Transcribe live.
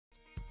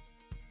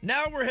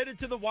Now we're headed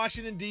to the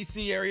Washington,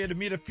 D.C. area to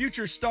meet a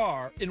future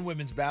star in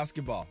women's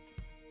basketball.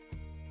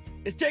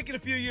 It's taken a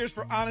few years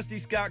for Honesty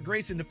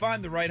Scott-Grayson to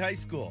find the right high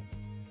school.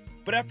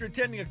 But after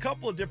attending a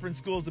couple of different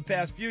schools the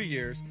past few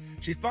years,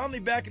 she's finally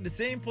back at the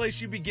same place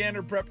she began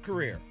her prep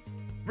career,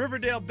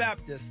 Riverdale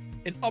Baptist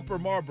in Upper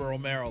Marlboro,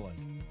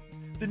 Maryland.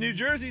 The New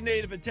Jersey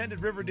native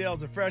attended Riverdale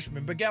as a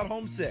freshman but got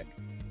homesick.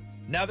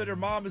 Now that her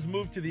mom has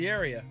moved to the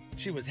area,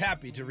 she was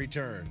happy to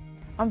return.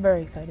 I'm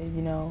very excited,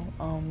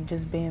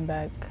 just being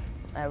back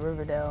at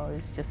Riverdale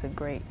is just a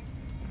great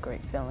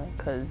feeling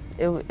because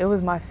it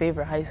was my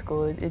favorite high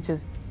school. It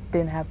just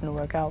didn't happen to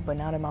work out, but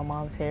now that my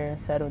mom's here and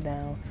settled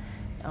down,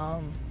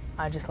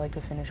 I just like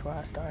to finish where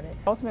I started.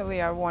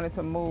 Ultimately, I wanted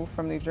to move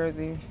from New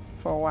Jersey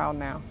for a while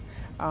now.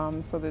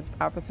 So the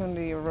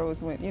opportunity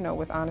arose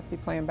with Honesty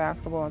playing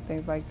basketball and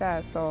things like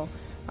that. So,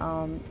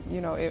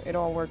 it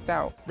all worked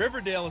out.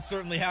 Riverdale is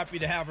certainly happy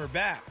to have her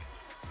back.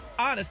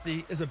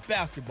 Honesty is a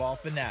basketball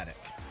fanatic.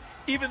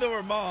 Even though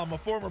her mom, a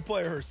former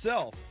player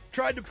herself,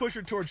 tried to push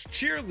her towards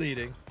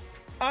cheerleading,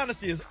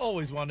 Honesty has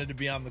always wanted to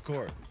be on the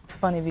court. It's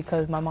funny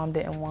because my mom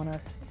didn't want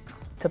us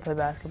to play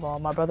basketball.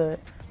 My brother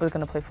was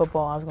going to play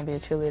football. I was going to be a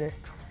cheerleader.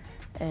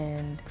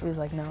 And he was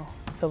like, no.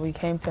 So we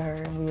came to her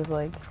and we was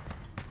like,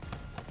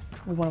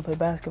 we want to play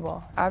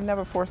basketball. I've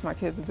never forced my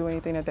kids to do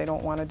anything that they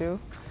don't want to do.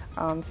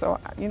 So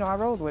I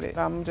rolled with it.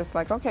 I'm just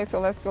like, okay, so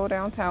let's go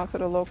downtown to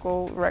the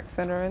local rec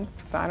center and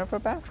sign up for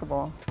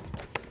basketball.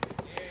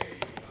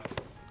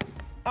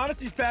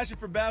 Honesty's passion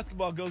for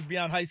basketball goes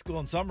beyond high school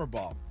and summer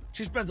ball.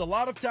 She spends a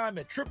lot of time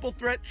at triple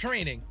threat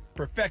training,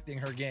 perfecting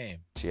her game.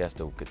 She has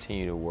to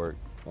continue to work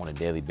on a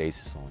daily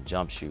basis on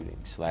jump shooting,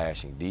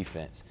 slashing,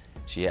 defense.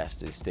 She has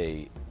to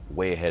stay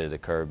way ahead of the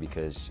curve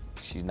because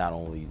she's not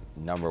only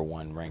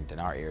 #1 ranked in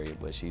our area,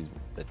 but she's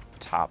the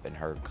top in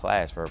her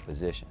class for her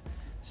position.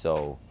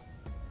 So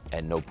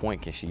at no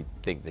point can she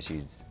think that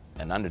she's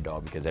an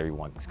underdog because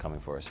everyone's coming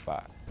for a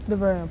spot. They're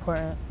very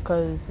important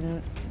because,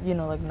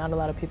 not a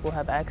lot of people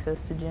have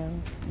access to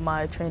gyms.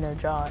 My trainer,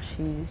 Josh,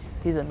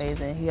 he's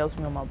amazing. He helps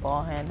me with my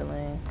ball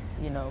handling,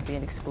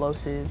 being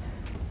explosive,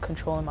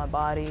 controlling my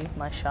body,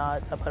 my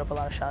shots. I put up a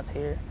lot of shots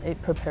here.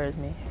 It prepares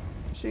me.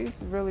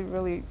 She's really,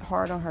 really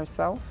hard on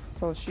herself,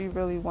 so she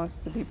really wants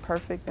to be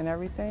perfect in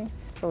everything.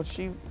 So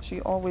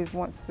she always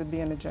wants to be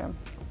in the gym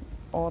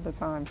all the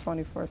time,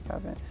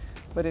 24/7.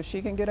 But if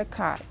she can get a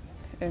cot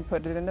and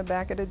put it in the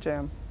back of the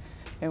gym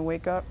and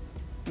wake up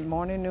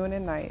morning, noon,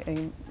 and night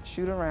and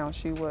shoot around,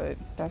 she would.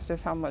 That's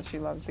just how much she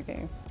loves the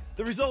game.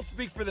 The results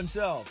speak for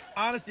themselves.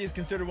 Honesty is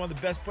considered one of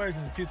the best players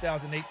in the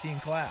 2018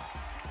 class.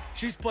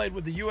 She's played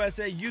with the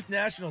USA Youth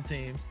National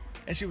teams,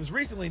 and she was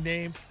recently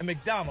named a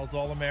McDonald's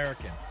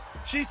All-American.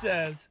 She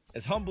says,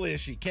 as humbly as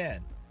she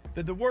can,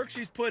 that the work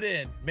she's put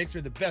in makes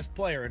her the best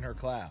player in her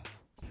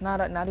class.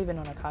 Not even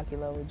on a cocky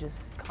level,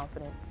 just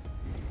confidence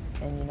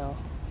and,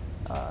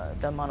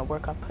 the amount of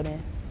work I put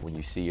in. When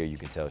you see her, you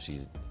can tell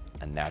she's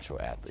a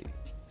natural athlete.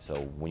 So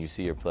when you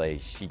see her play,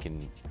 she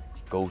can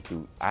go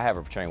through. I have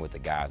her train with the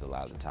guys a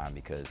lot of the time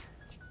because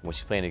when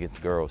she's playing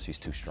against girls, she's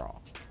too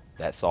strong.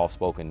 That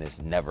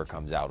soft-spokenness never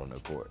comes out on the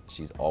court.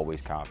 She's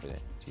always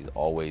confident. She's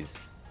always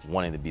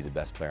wanting to be the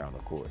best player on the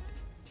court.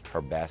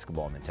 Her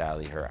basketball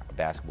mentality, her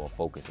basketball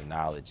focus and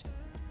knowledge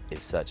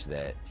is such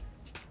that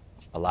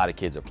a lot of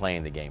kids are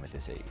playing the game at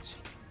this age.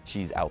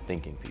 She's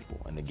outthinking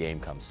people, and the game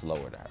comes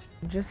slower to her.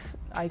 Just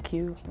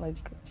IQ,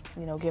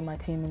 get my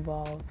team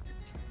involved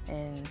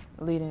and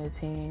leading the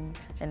team,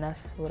 and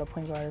that's what a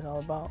point guard is all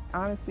about.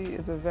 Honesty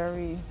is a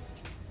very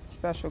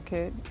special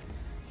kid,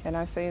 and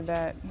I say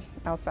that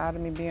outside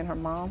of me being her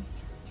mom.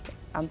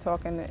 I'm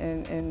talking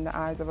in the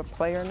eyes of a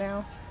player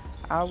now.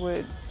 I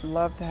would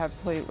love to have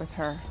played with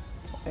her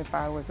if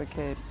I was a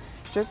kid,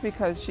 just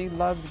because she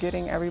loves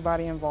getting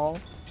everybody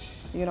involved.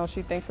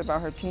 She thinks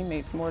about her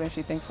teammates more than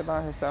she thinks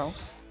about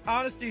herself.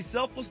 Honesty's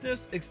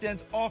selflessness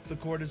extends off the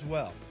court as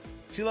well.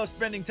 She loves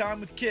spending time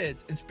with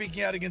kids, and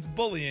speaking out against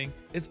bullying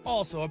is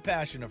also a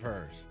passion of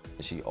hers.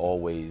 She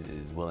always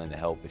is willing to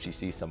help. If she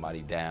sees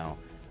somebody down,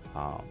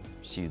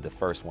 she's the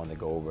first one to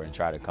go over and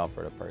try to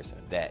comfort a person.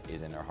 That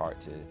is in her heart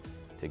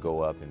to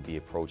go up and be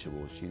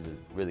approachable. She's a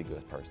really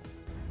good person.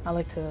 I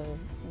like to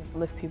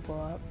lift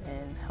people up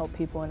and help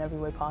people in every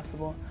way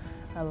possible.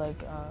 I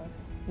like,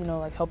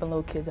 helping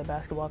little kids at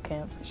basketball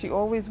camps. She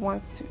always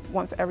wants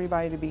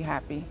everybody to be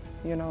happy.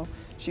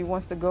 She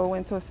wants to go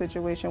into a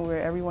situation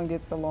where everyone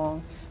gets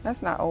along.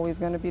 That's not always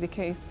going to be the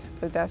case,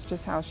 but that's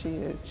just how she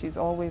is. She's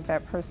always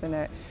that person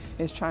that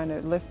is trying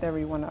to lift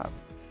everyone up.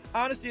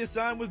 Honesty is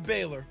signed with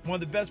Baylor, one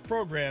of the best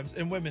programs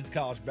in women's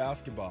college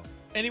basketball.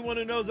 Anyone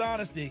who knows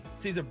Honesty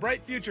sees a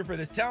bright future for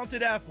this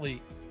talented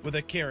athlete with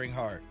a caring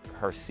heart.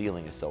 Her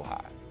ceiling is so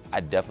high.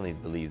 I definitely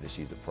believe that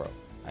she's a pro.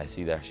 I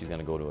see that she's going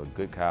to go to a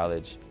good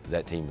college.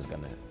 That team is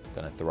going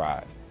to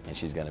thrive, and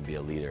she's going to be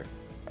a leader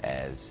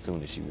as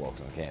soon as she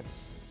walks on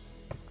campus.